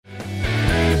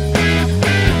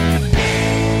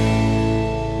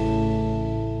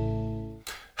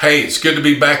Hey, it's good to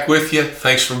be back with you.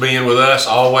 Thanks for being with us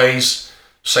always.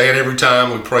 Say it every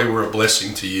time. We pray we're a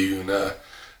blessing to you. And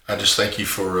I just thank you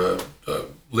for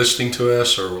listening to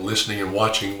us or listening and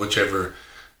watching whichever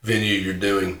venue you're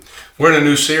doing. We're in a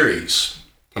new series.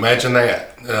 Imagine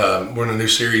that. We're in a new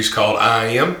series called I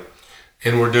Am.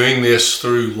 And we're doing this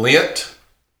through Lent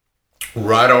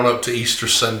right on up to Easter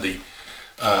Sunday.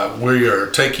 We are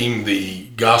taking the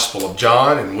Gospel of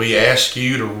John, and we ask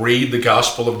you to read the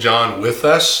Gospel of John with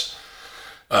us.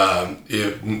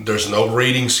 There's no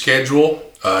reading schedule.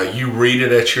 You read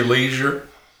it at your leisure.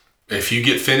 If you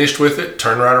get finished with it,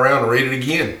 turn right around and read it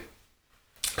again.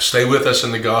 Stay with us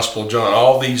in the Gospel of John.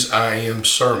 All these I Am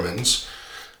sermons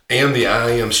and the I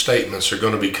Am statements are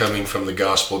going to be coming from the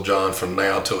Gospel of John from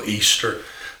now till Easter.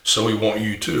 So we want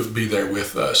you to be there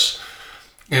with us.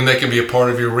 And that can be a part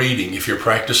of your reading. If you're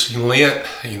practicing Lent,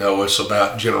 it's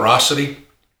about generosity,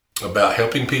 about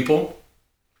helping people.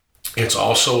 It's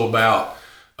also about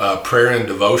prayer and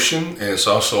devotion, and it's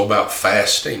also about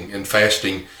fasting. And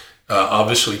fasting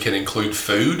obviously can include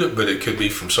food, but it could be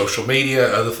from social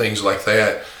media, other things like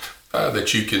that,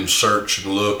 that you can search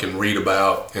and look and read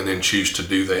about and then choose to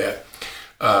do that.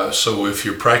 So if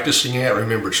you're practicing that,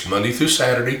 remember it's Monday through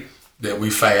Saturday that we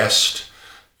fast,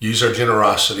 use our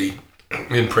generosity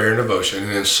in prayer and devotion,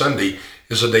 and then Sunday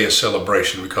is a day of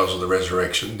celebration because of the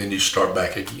resurrection. Then you start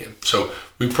back again. So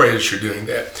we pray that you're doing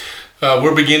that.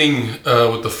 We're beginning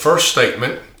with the first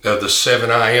statement of the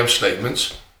 7 I Am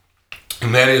statements,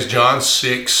 and that is John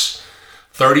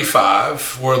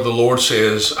 6:35, where the Lord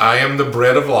says, I am the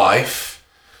bread of life.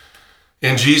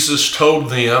 And Jesus told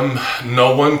them,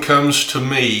 no one comes to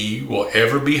me will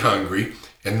ever be hungry,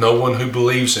 and no one who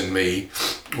believes in me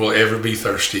will ever be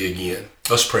thirsty again.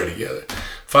 Let's pray together.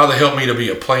 Father, help me to be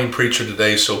a plain preacher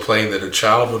today, so plain that a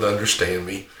child would understand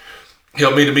me.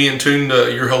 Help me to be in tune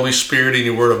to your Holy Spirit and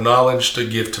your word of knowledge to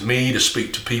give to me, to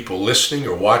speak to people listening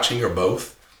or watching or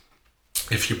both.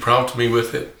 If you prompt me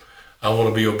with it, I want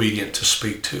to be obedient to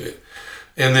speak to it.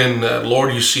 And then,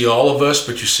 Lord, you see all of us,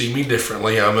 but you see me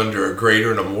differently. I'm under a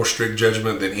greater and a more strict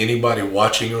judgment than anybody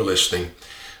watching or listening.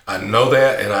 I know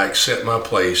that, and I accept my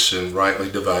place in rightly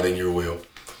dividing your will,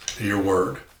 your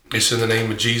word. It's in the name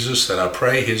of Jesus that I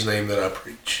pray, his name that I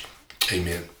preach.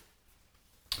 Amen.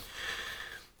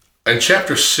 In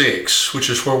chapter 6, which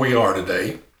is where we are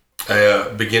today,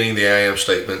 beginning the I Am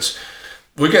statements,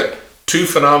 we got two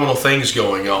phenomenal things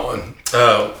going on.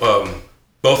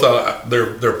 Both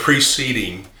they're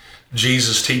preceding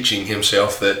Jesus teaching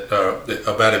himself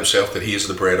about himself that he is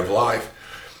the bread of life.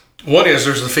 One is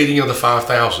there's the feeding of the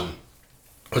 5,000,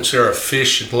 which there are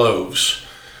fish and loaves.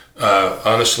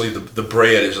 Honestly, the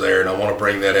bread is there, and I want to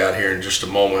bring that out here in just a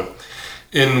moment.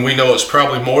 And we know it's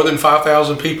probably more than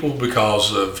 5,000 people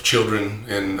because of children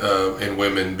and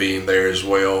women being there as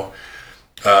well.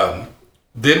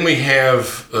 Then we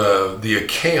have the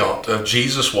account of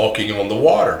Jesus walking on the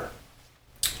water,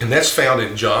 and that's found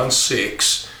in John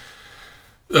 6,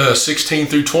 16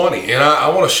 through 20. And I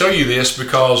want to show you this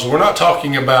because we're not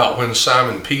talking about when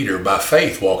Simon Peter by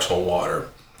faith walks on water.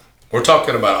 We're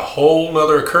talking about a whole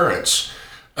nother occurrence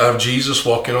of Jesus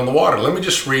walking on the water. Let me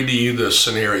just read to you the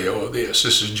scenario of this.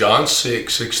 This is John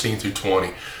 6, 16 through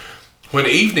 20. When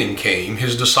evening came,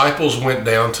 his disciples went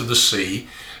down to the sea,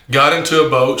 got into a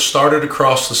boat, started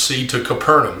across the sea to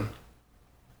Capernaum.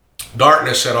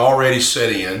 Darkness had already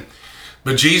set in,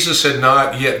 but Jesus had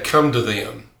not yet come to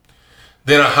them.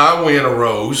 Then a high wind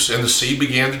arose, and the sea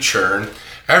began to churn.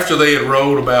 After they had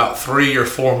rowed about 3 or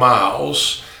 4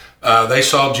 miles, they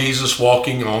saw Jesus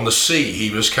walking on the sea. He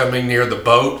was coming near the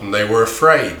boat, and they were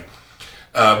afraid.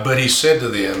 But he said to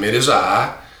them, it is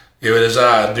I. If it is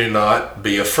I, do not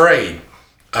be afraid.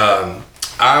 I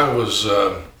was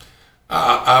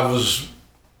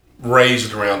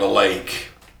raised around a lake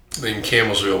in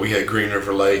Campbellsville. We had Green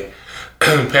River Lake.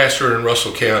 Pastored in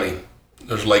Russell County.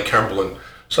 There's Lake Cumberland.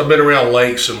 So I've been around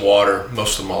lakes and water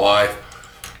most of my life.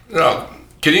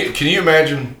 Can you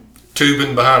imagine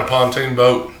tubing behind a pontoon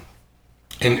boat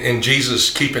and Jesus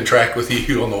keeping track with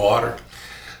you on the water?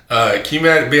 Can you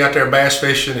imagine be out there bass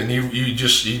fishing and you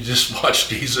just watch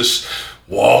Jesus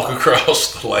walk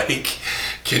across the lake?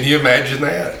 Can you imagine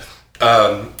that?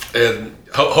 And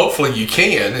hopefully you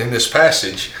can in this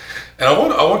passage. And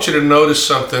I want you to notice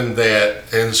something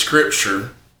that in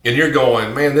Scripture, and you're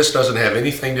going, man, this doesn't have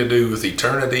anything to do with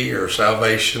eternity or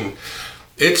salvation.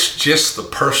 It's just the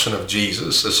person of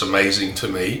Jesus that's amazing to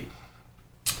me,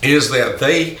 is that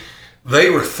they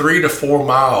were 3 to 4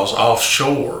 miles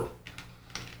offshore.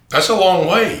 That's a long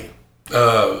way.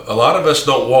 A lot of us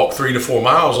don't walk 3 to 4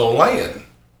 miles on land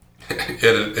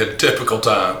at a typical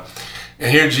time. And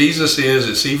here Jesus is,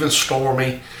 it's even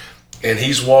stormy. and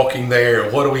he's walking there.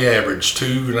 What do we average?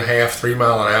 2.5, 3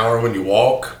 mile an hour when you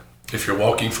walk, if you're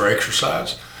walking for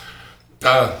exercise.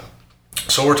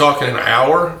 So we're talking an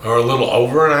hour or a little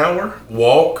over an hour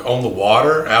walk on the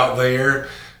water out there.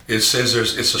 It says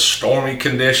it's a stormy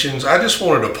conditions. I just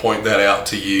wanted to point that out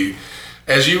to you.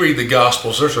 As you read the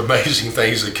Gospels, there's amazing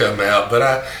things that come out, but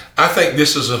I think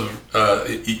this is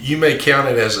you may count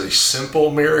it as a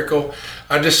simple miracle.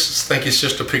 I just think it's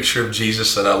just a picture of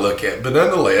Jesus that I look at. But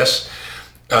nonetheless,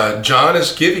 John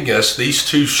is giving us these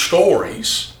two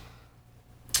stories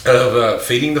of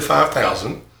feeding the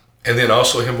 5,000 and then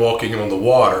also him walking on the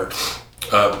water,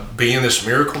 being this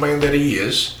miracle man that he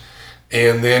is,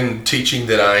 and then teaching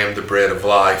that I am the bread of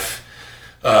life.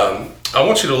 I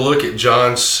want you to look at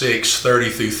John 6, 30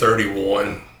 through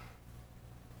 31.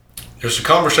 There's a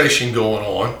conversation going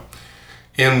on,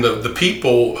 and the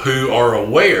people who are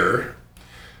aware,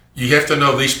 you have to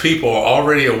know these people are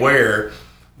already aware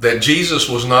that Jesus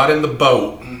was not in the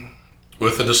boat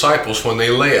with the disciples when they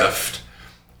left,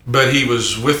 but he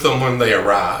was with them when they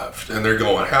arrived. And they're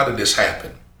going, how did this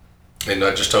happen? And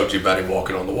I just told you about him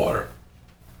walking on the water.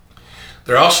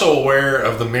 They're also aware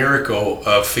of the miracle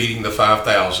of feeding the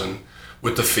 5,000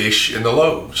 with the fish and the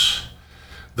loaves.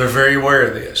 They're very aware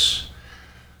of this.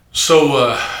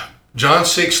 So John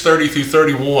 6, 30 through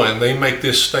 31, they make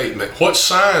this statement. What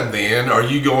sign then are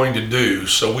you going to do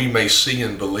so we may see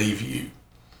and believe you?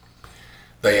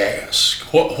 They ask.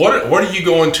 What are you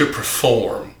going to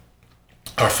perform?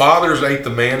 Our fathers ate the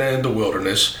manna in the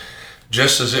wilderness,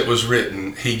 just as it was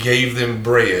written, he gave them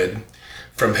bread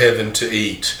from heaven to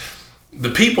eat.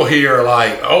 The people here are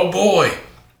like, oh boy,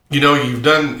 you've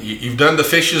done the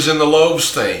fishes and the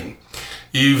loaves thing.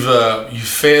 You've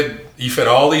fed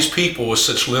all these people with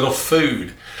such little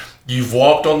food. You've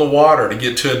walked on the water to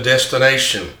get to a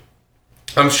destination.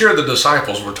 I'm sure the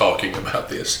disciples were talking about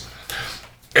this.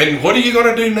 And what are you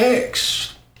going to do next?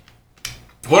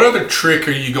 What other trick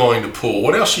are you going to pull?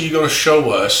 What else are you going to show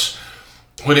us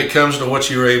when it comes to what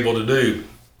you're able to do?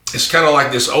 It's kind of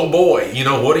like this, oh boy,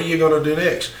 what are you going to do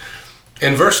next?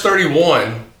 In verse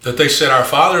 31, that they said, our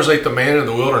fathers ate the manna in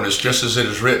the wilderness, just as it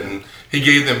is written, he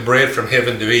gave them bread from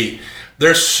heaven to eat.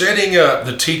 They're setting up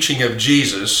the teaching of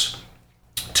Jesus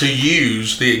to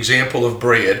use the example of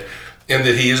bread and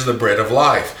that he is the bread of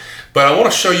life. But I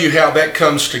want to show you how that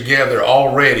comes together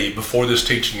already before this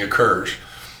teaching occurs.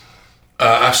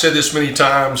 I've said this many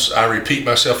times. I repeat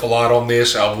myself a lot on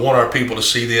this. I want our people to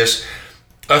see this.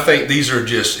 I think these are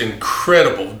just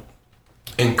incredible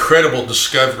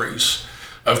discoveries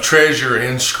of treasure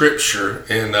in Scripture.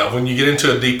 And when you get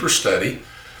into a deeper study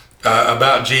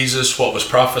about Jesus, what was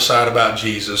prophesied about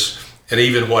Jesus, and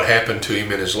even what happened to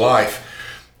him in his life.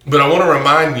 But I want to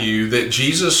remind you that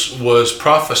Jesus was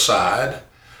prophesied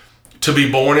to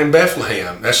be born in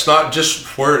Bethlehem. That's not just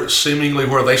where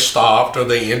they stopped or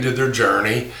they ended their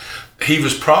journey. He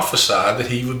was prophesied that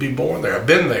he would be born there. I've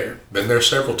been there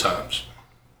several times,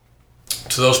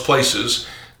 to those places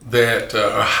that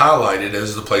are highlighted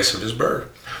as the place of his birth.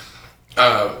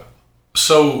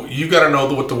 So you got to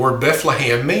know what the word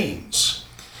Bethlehem means.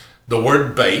 The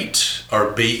word Beit,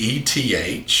 or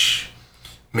B-E-T-H,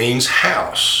 means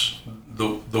house.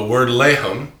 The word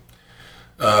Lechem,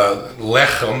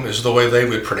 Lechem is the way they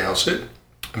would pronounce it,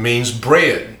 means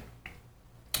bread,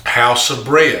 house of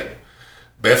bread.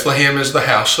 Bethlehem is the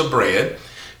house of bread.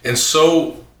 And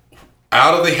so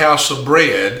out of the house of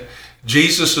bread,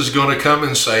 Jesus is going to come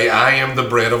and say, I am the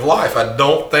bread of life. I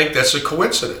don't think that's a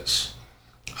coincidence.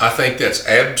 I think that's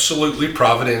absolutely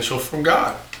providential from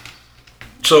God.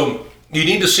 So you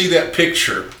need to see that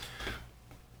picture.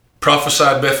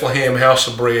 Prophesied Bethlehem, house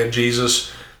of bread.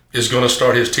 Jesus is going to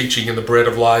start his teaching in the bread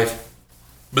of life.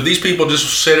 But these people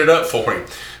just set it up for him.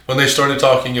 When they started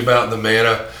talking about the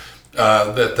manna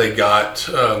that they got,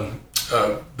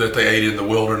 that they ate in the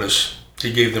wilderness,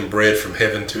 he gave them bread from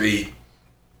heaven to eat.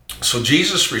 So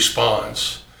Jesus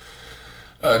responds.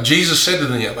 Jesus said to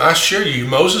them, I assure you,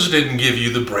 Moses didn't give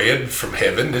you the bread from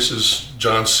heaven. This is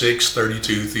John 6,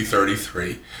 32 through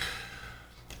 33.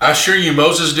 I assure you,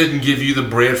 Moses didn't give you the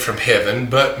bread from heaven,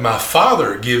 but my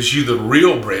Father gives you the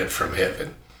real bread from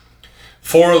heaven.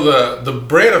 For the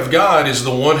bread of God is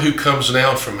the one who comes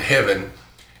down from heaven,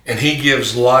 and he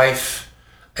gives life,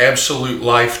 absolute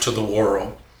life to the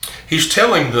world. He's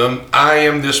telling them, I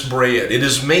am this bread. It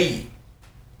is me,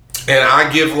 and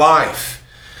I give life.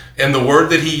 And the word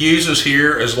that he uses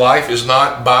here as life is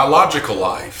not biological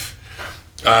life.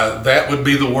 That would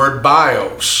be the word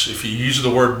bios. If you use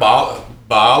the word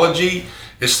biology,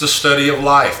 it's the study of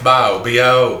life,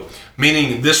 bio,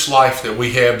 meaning this life that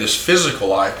we have, this physical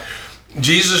life.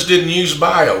 Jesus didn't use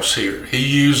bios here. He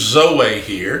used zoe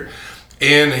here,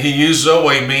 And he used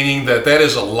Zoe, meaning that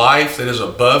is a life that is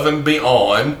above and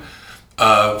beyond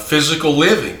physical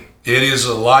living. It is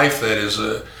a life that is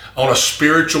on a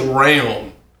spiritual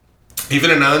realm,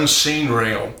 even an unseen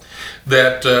realm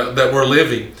that we're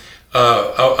living.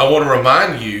 I want to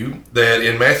remind you that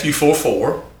in Matthew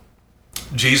 4:4,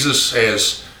 Jesus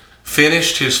has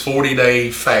finished his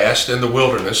 40-day fast in the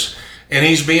wilderness, and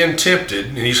he's being tempted,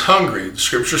 and he's hungry. The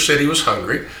scripture said he was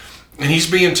hungry, and he's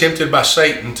being tempted by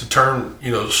Satan to turn,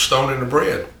 stone into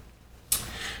bread.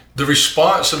 The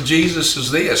response of Jesus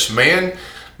is this: man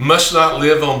must not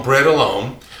live on bread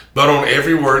alone, but on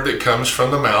every word that comes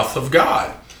from the mouth of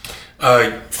God.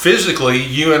 Physically,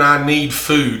 you and I need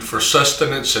food for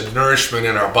sustenance and nourishment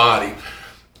in our body.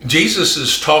 Jesus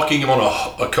is talking on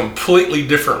a completely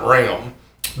different realm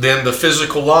than the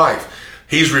physical life.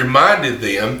 He's reminded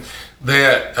them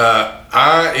that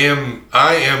I am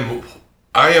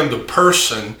the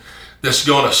person that's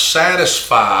going to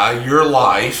satisfy your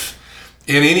life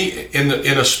in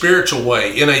a spiritual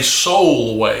way, in a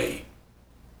soul way.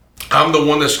 I'm the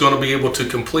one that's going to be able to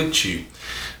complete you.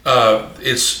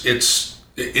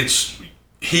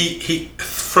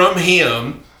 From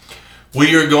him,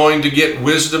 we are going to get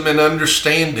wisdom and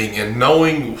understanding and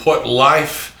knowing what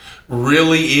life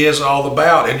really is all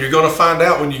about. And you're going to find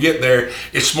out when you get there,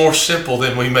 it's more simple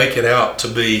than we make it out to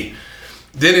be.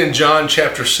 Then in John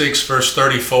chapter 6, verse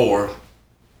 34,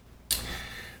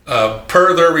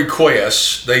 per their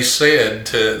request, they said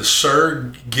to,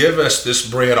 "Sir, give us this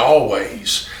bread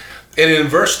always." And in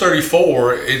verse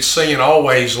 34, it's saying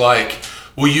always like,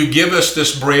 will you give us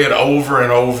this bread over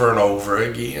and over and over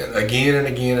again and again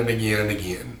and again and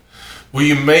again? Will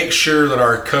you make sure that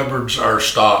our cupboards are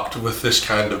stocked with this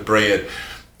kind of bread?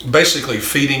 Basically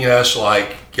feeding us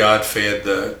like God fed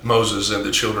Moses and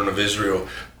the children of Israel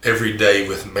every day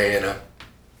with manna.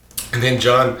 And then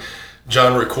John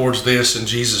records this, and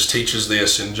Jesus teaches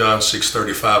this in John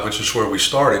 6:35, which is where we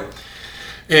started.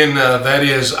 And that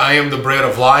is, I am the bread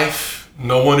of life.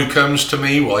 No one who comes to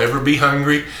me will ever be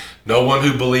hungry. No one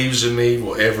who believes in me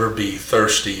will ever be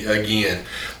thirsty again.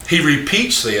 He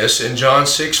repeats this in John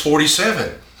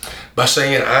 6:47 by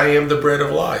saying, I am the bread of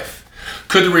life.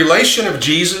 Could the relation of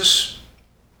Jesus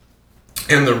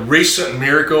and the recent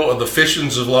miracle of the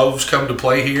fishings of loaves come to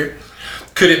play here?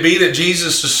 Could it be that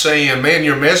Jesus is saying, man,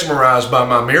 you're mesmerized by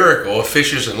my miracle of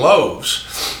fishes and loaves,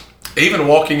 even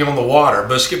walking on the water?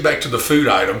 But let's get back to the food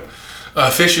item.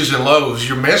 Fishes and loaves,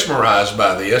 you're mesmerized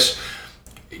by this.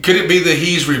 Could it be that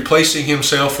he's replacing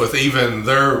himself with even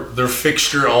their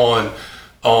fixture on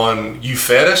you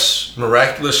fed us,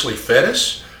 miraculously fed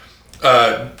us?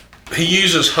 He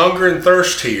uses hunger and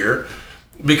thirst here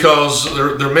because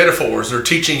they're metaphors, they're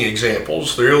teaching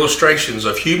examples, they're illustrations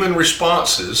of human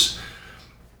responses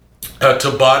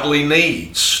to bodily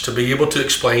needs, to be able to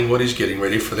explain what he's getting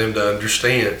ready for them to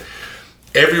understand.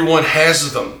 Everyone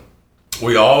has them.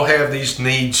 We all have these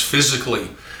needs physically,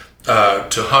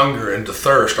 to hunger and to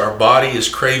thirst. Our body is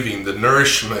craving the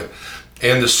nourishment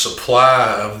and the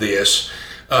supply of this.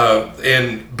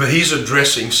 But he's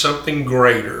addressing something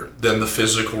greater than the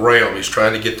physical realm. He's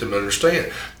trying to get them to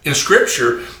understand. In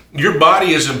Scripture, your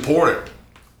body is important.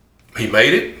 He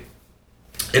made it.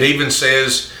 It even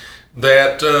says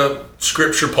that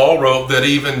Scripture Paul wrote that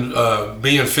even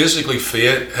being physically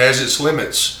fit has its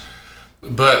limits.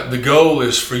 But the goal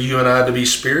is for you and I to be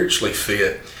spiritually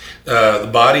fit. The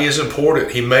body is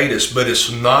important. He made us, but it's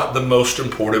not the most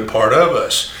important part of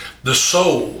us. The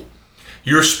soul.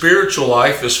 Your spiritual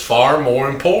life is far more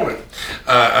important.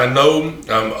 I know,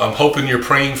 I'm hoping you're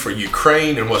praying for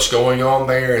Ukraine and what's going on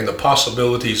there and the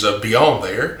possibilities of beyond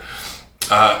there.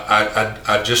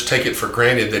 I just take it for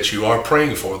granted that you are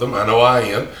praying for them. I know I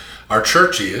am. Our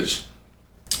church is.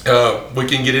 We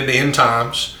can get into end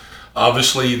times.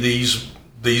 Obviously,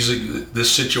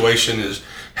 this situation is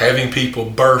having people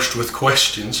burst with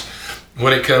questions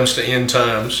when it comes to end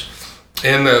times.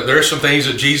 And there are some things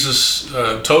that Jesus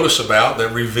told us about that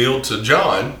revealed to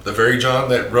John, the very John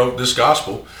that wrote this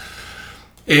gospel.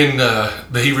 And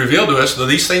that he revealed to us that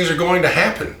these things are going to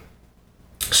happen.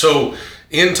 So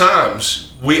end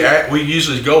times, we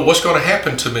usually go, what's going to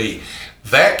happen to me?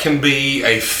 That can be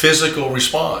a physical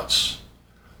response.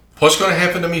 What's going to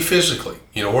happen to me physically?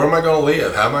 Where am I going to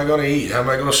live? How am I going to eat? How am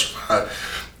I going to survive?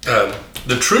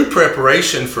 The true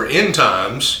preparation for end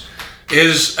times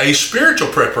is a spiritual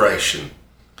preparation.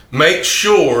 Make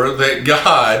sure that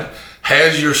God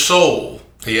has your soul.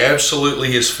 He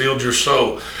absolutely has filled your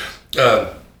soul.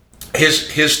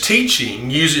 His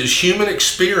teaching uses human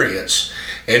experience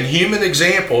and human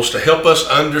examples to help us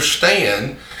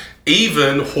understand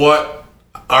even what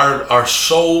our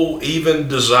soul even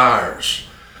desires.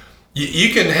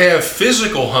 You can have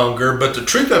physical hunger, but the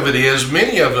truth of it is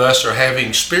many of us are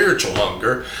having spiritual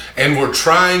hunger, and we're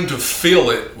trying to fill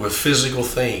it with physical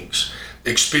things,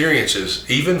 experiences,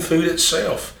 even food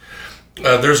itself.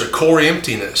 There's a core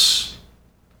emptiness.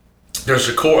 There's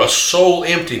a soul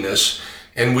emptiness,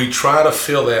 and we try to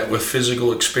fill that with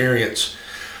physical experience.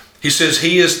 He says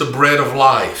he is the bread of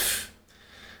life.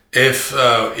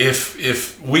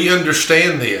 If we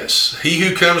understand this, he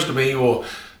who comes to me you're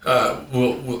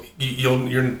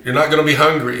not going to be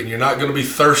hungry, and you're not going to be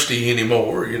thirsty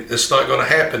anymore. It's not going to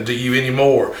happen to you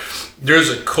anymore. There's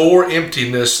a core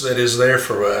emptiness that is there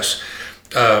for us.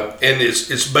 And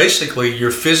it's basically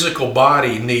your physical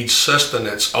body needs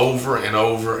sustenance over and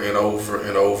over and over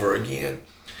and over again.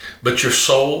 But your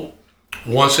soul,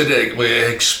 once it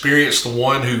experienced the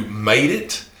one who made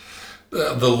it,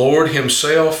 the Lord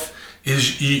himself,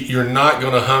 you're not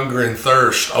going to hunger and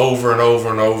thirst over and over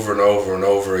and over and over and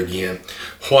over again.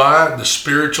 Why? The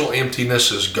spiritual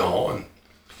emptiness is gone.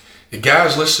 And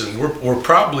guys, listen, we're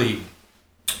probably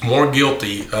more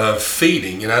guilty of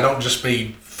feeding, and I don't just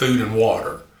mean food and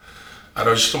water. I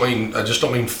just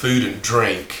don't mean food and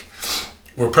drink.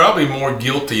 We're probably more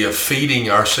guilty of feeding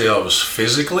ourselves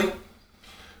physically.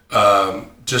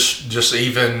 Just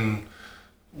even,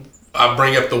 I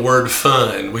bring up the word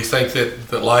fun. We think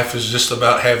that life is just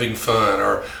about having fun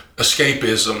or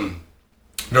escapism.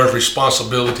 There's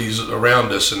responsibilities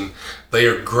around us, and they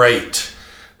are great.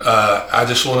 I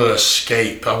just want to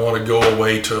escape. I want to go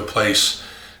away to a place.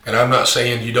 And I'm not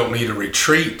saying you don't need a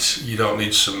retreat. You don't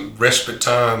need some respite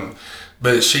time.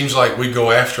 But it seems like we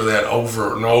go after that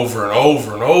over and over and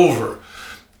over and over.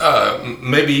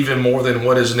 Maybe even more than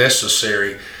what is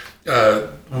necessary.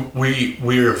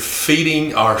 We are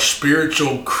feeding our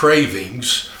spiritual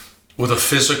cravings with a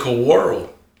physical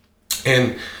world.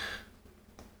 And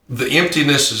the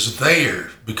emptiness is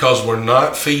there because we're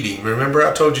not feeding. Remember,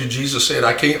 I told you Jesus said,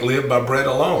 I can't live by bread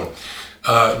alone.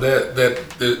 That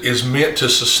is meant to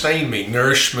sustain me,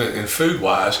 nourishment and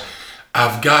food-wise.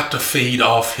 I've got to feed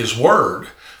off his word,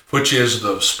 which is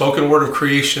the spoken word of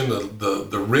creation,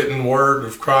 the written word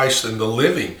of Christ, and the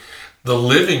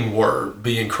living word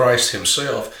being Christ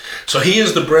himself. So he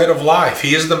is the bread of life.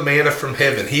 He is the manna from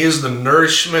heaven. He is the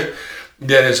nourishment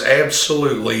that is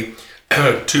absolutely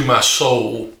to my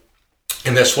soul.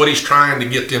 And that's what he's trying to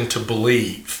get them to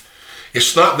believe.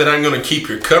 It's not that I'm going to keep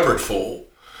your cupboard full.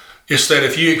 It's that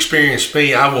if you experience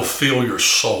me, I will fill your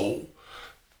soul.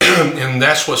 And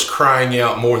that's what's crying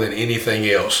out more than anything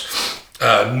else.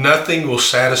 Nothing will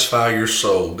satisfy your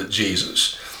soul but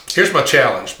Jesus. Here's my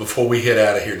challenge before we head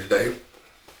out of here today.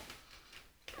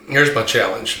 Here's my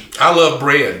challenge. I love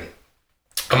bread.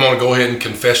 I'm going to go ahead and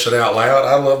confess it out loud.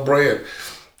 I love bread.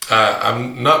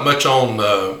 I'm not much on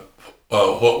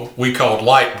what we called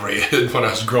light bread when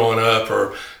I was growing up,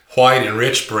 or white and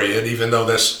rich bread, even though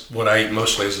that's what I ate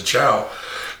mostly as a child.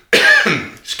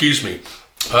 Excuse me.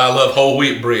 I love whole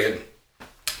wheat bread.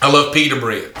 I love pita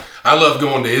bread. I love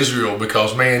going to Israel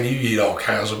because, man, you eat all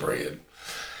kinds of bread.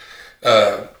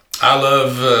 I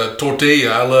love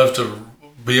tortilla. I love to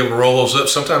be able to roll those up.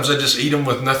 Sometimes I just eat them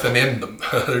with nothing in them.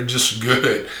 They're just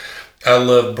good. I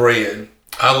love bread.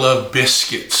 I love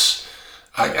biscuits.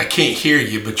 I can't hear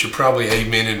you, but you're probably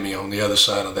amening me on the other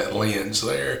side of that lens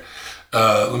there.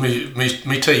 Let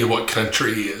me tell you what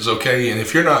country is, okay? And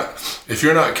if you're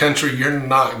not country, you're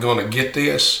not going to get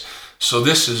this. So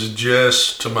this is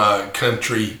just to my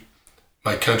country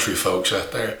folks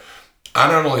out there. I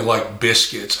not only like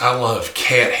biscuits, I love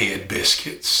cat head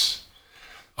biscuits.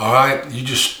 All right, you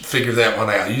just figure that one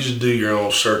out. You just do your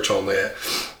own search on that.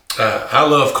 I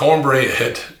love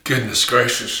cornbread. Goodness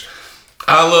gracious.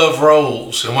 I love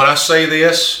rolls. And when I say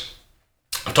this,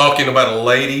 I'm talking about a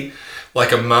lady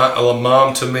like a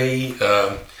mom to me.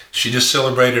 She just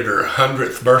celebrated her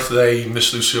 100th birthday,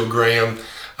 Miss Lucille Graham.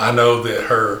 I know that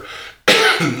her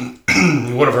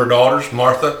one of her daughters,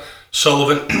 Martha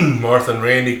Sullivan, Martha and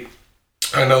Randy,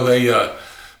 I know they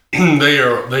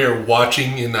are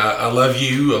watching, and I love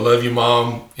you,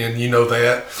 Mom, and you know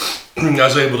that. I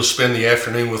was able to spend the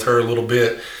afternoon with her a little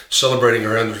bit, celebrating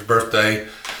her 100th birthday.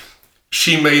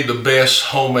 She made the best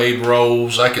homemade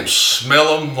rolls. I can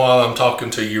smell them while I'm talking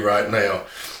to you right now.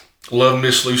 Love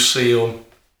Miss Lucille.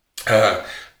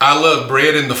 I love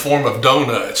bread in the form of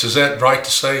donuts. Is that right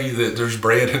to say that there's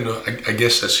bread in the, I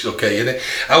guess that's okay, isn't it?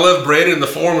 I love bread in the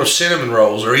form of cinnamon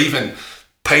rolls or even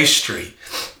pastry.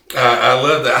 I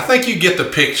love that. I think you get the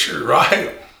picture,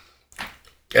 right?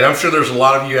 And I'm sure there's a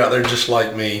lot of you out there just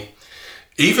like me.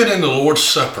 Even in the Lord's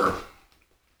Supper,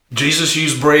 Jesus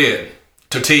used bread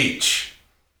to teach.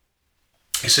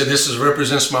 He said, this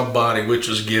represents my body, which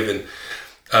was given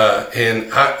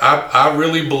And I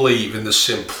really believe in the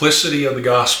simplicity of the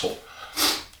gospel,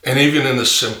 and even in the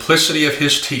simplicity of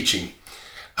his teaching.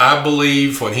 I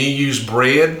believe when he used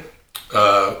bread,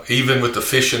 even with the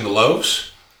fish and the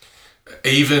loaves,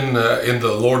 even in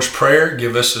the Lord's Prayer,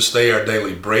 give us this day our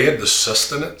daily bread, the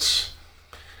sustenance.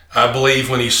 I believe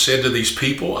when he said to these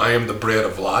people, I am the bread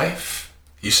of life.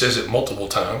 He says it multiple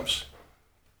times.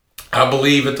 I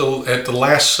believe at the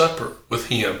Last Supper with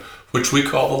him, which we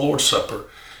call the Lord's Supper,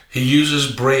 he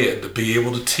uses bread to be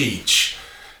able to teach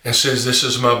and says, this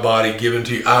is my body given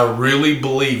to you. I really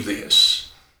believe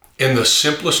this in the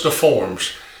simplest of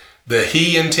forms, that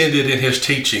he intended in his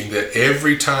teaching that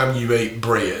every time you ate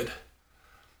bread,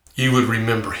 you would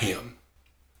remember him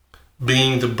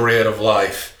being the bread of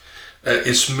life.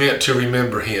 It's meant to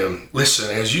remember him.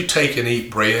 Listen, as you take and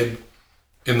eat bread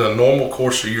in the normal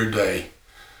course of your day,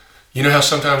 you know how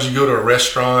sometimes you go to a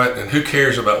restaurant and who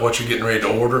cares about what you're getting ready to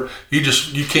order?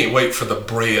 You can't wait for the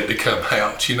bread to come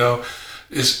out, you know.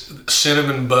 It's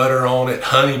cinnamon butter on it,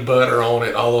 honey butter on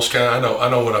it, all those kind of, I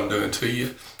know what I'm doing to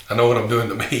you. I know what I'm doing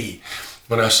to me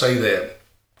when I say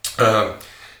that.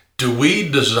 Do we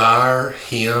desire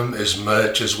him as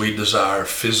much as we desire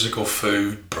physical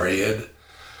food, bread?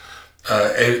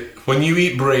 When you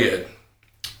eat bread,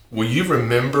 will you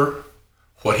remember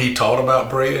what he taught about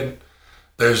bread?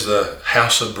 There's the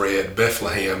house of bread,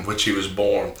 Bethlehem, which he was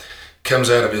born.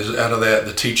 Comes out of that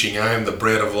the teaching, I am the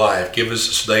bread of life. Give us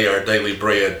this day our daily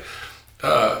bread.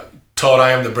 Taught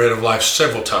I am the bread of life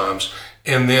several times.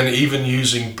 And then even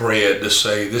using bread to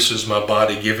say, this is my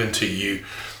body given to you.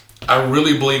 I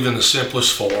really believe in the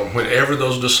simplest form. Whenever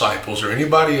those disciples or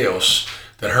anybody else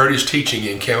that heard his teaching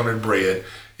encountered bread,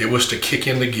 it was to kick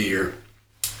into gear.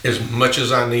 As much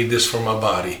as I need this for my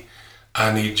body,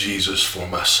 I need Jesus for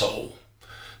my soul.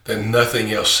 That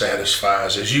nothing else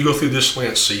satisfies. As you go through this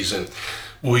Lent season,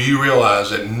 will you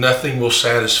realize that nothing will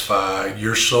satisfy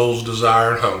your soul's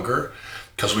desire and hunger?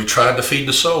 Because we tried to feed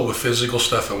the soul with physical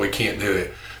stuff and we can't do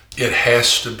it. It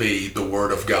has to be the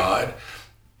Word of God.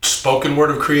 Spoken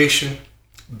word of creation,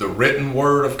 the written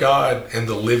word of God, and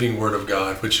the living word of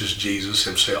God, which is Jesus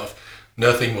himself.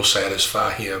 Nothing will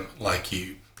satisfy him like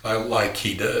he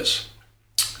does.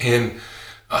 And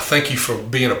I thank you for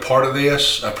being a part of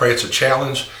this. I pray it's a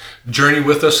challenge. Journey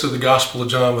with us through the Gospel of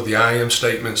John with the I Am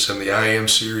statements and the I Am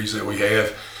series that we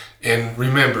have. And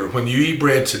remember, when you eat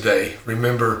bread today,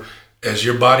 remember, as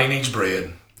your body needs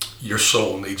bread, your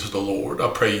soul needs the Lord. I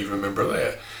pray you remember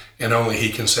that. And only he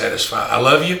can satisfy. I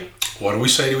love you. What do we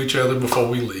say to each other before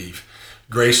we leave?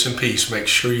 Grace and peace. Make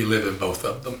sure you live in both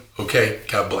of them. Okay?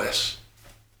 God bless.